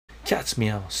Cats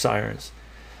meow, sirens.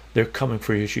 They're coming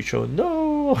for you, Chycho.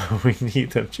 No, we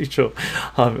need them, Chycho.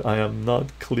 I am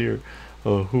not clear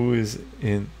who is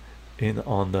in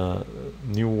on the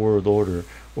New World Order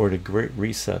or the Great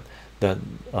Reset that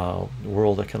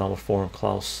World Economic Forum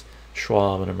Klaus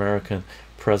Schwab, an American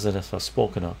president, has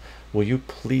spoken of. Will you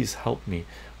please help me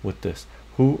with this?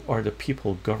 Who are the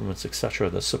people, governments, etc.,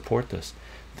 that support this?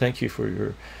 Thank you for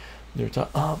your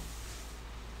time.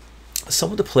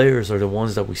 Some of the players are the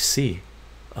ones that we see.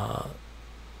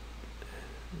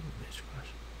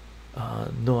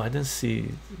 No, I didn't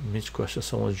see Mitch question.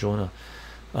 Someone's Jonah.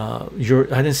 I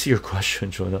didn't see your question,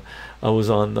 Jonah. I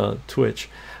was on Twitch.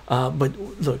 But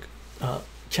look,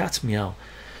 cats meow.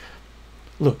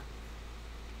 Look,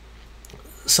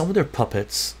 some of their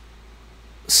puppets,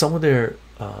 some of their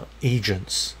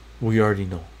agents, we already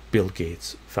know. Bill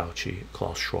Gates, Fauci,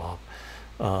 Klaus Schwab,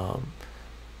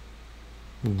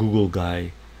 Google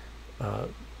guy,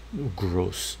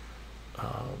 Gross,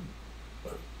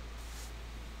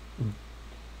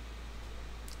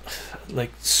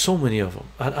 like so many of them.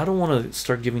 I don't want to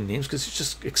start giving names because it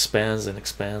just expands and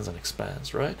expands and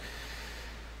expands, right?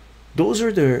 Those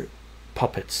are their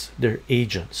puppets, their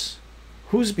agents.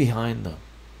 Who's behind them?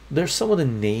 There's some of the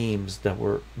names that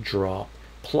were dropped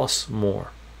plus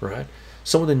more, right?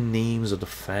 Some of the names of the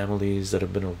families that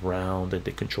have been around, that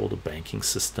they control the banking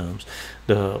systems,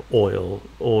 the oil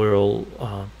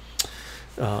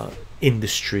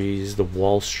industries, the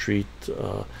Wall Street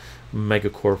mega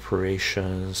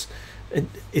corporations, and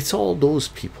it's all those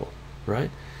people, right?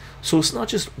 So it's not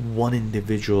just one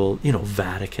individual, you know.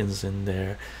 Vatican's in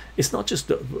there. It's not just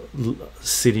the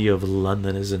city of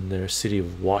London is in there, city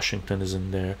of Washington is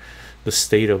in there, the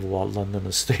state of London,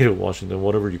 the state of Washington,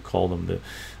 whatever you call them.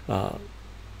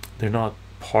 They're not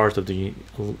part of the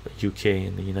UK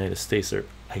and the United States. They're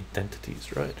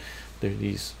identities, right? They're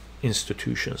these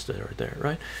institutions that are there,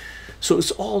 right? So it's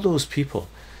all those people.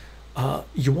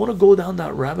 You want to go down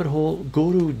that rabbit hole,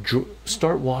 go to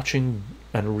start watching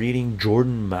and reading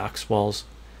Jordan Maxwell's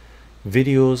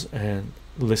videos and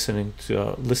listening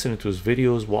to his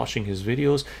videos, watching his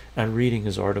videos and reading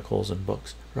his articles and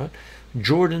books, right?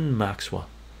 Jordan Maxwell,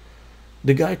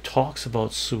 the guy talks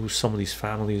about who some of these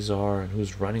families are and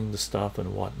who's running the stuff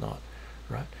and whatnot,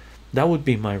 right? That would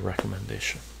be my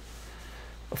recommendation.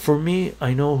 For me,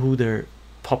 I know who their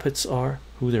puppets are,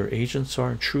 who their agents are,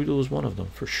 and Trudeau is one of them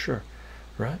for sure,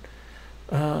 right?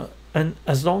 And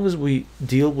as long as we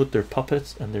deal with their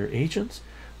puppets and their agents,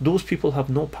 those people have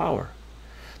no power.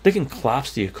 They can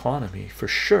collapse the economy for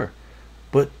sure,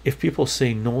 but if people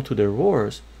say no to their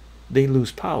wars, they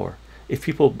lose power. If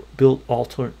people build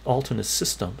alternate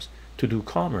systems to do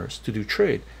commerce, to do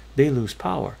trade, they lose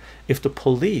power. If the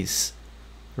police,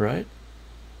 right,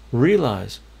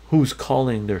 realize who's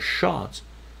calling their shots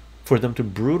for them to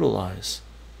brutalize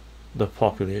the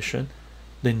population,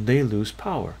 then they lose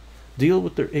power. Deal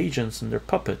with their agents and their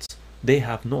puppets, they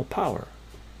have no power.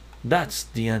 That's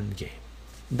the end game.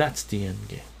 That's the end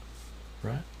game,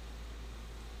 right?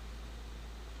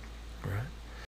 Right.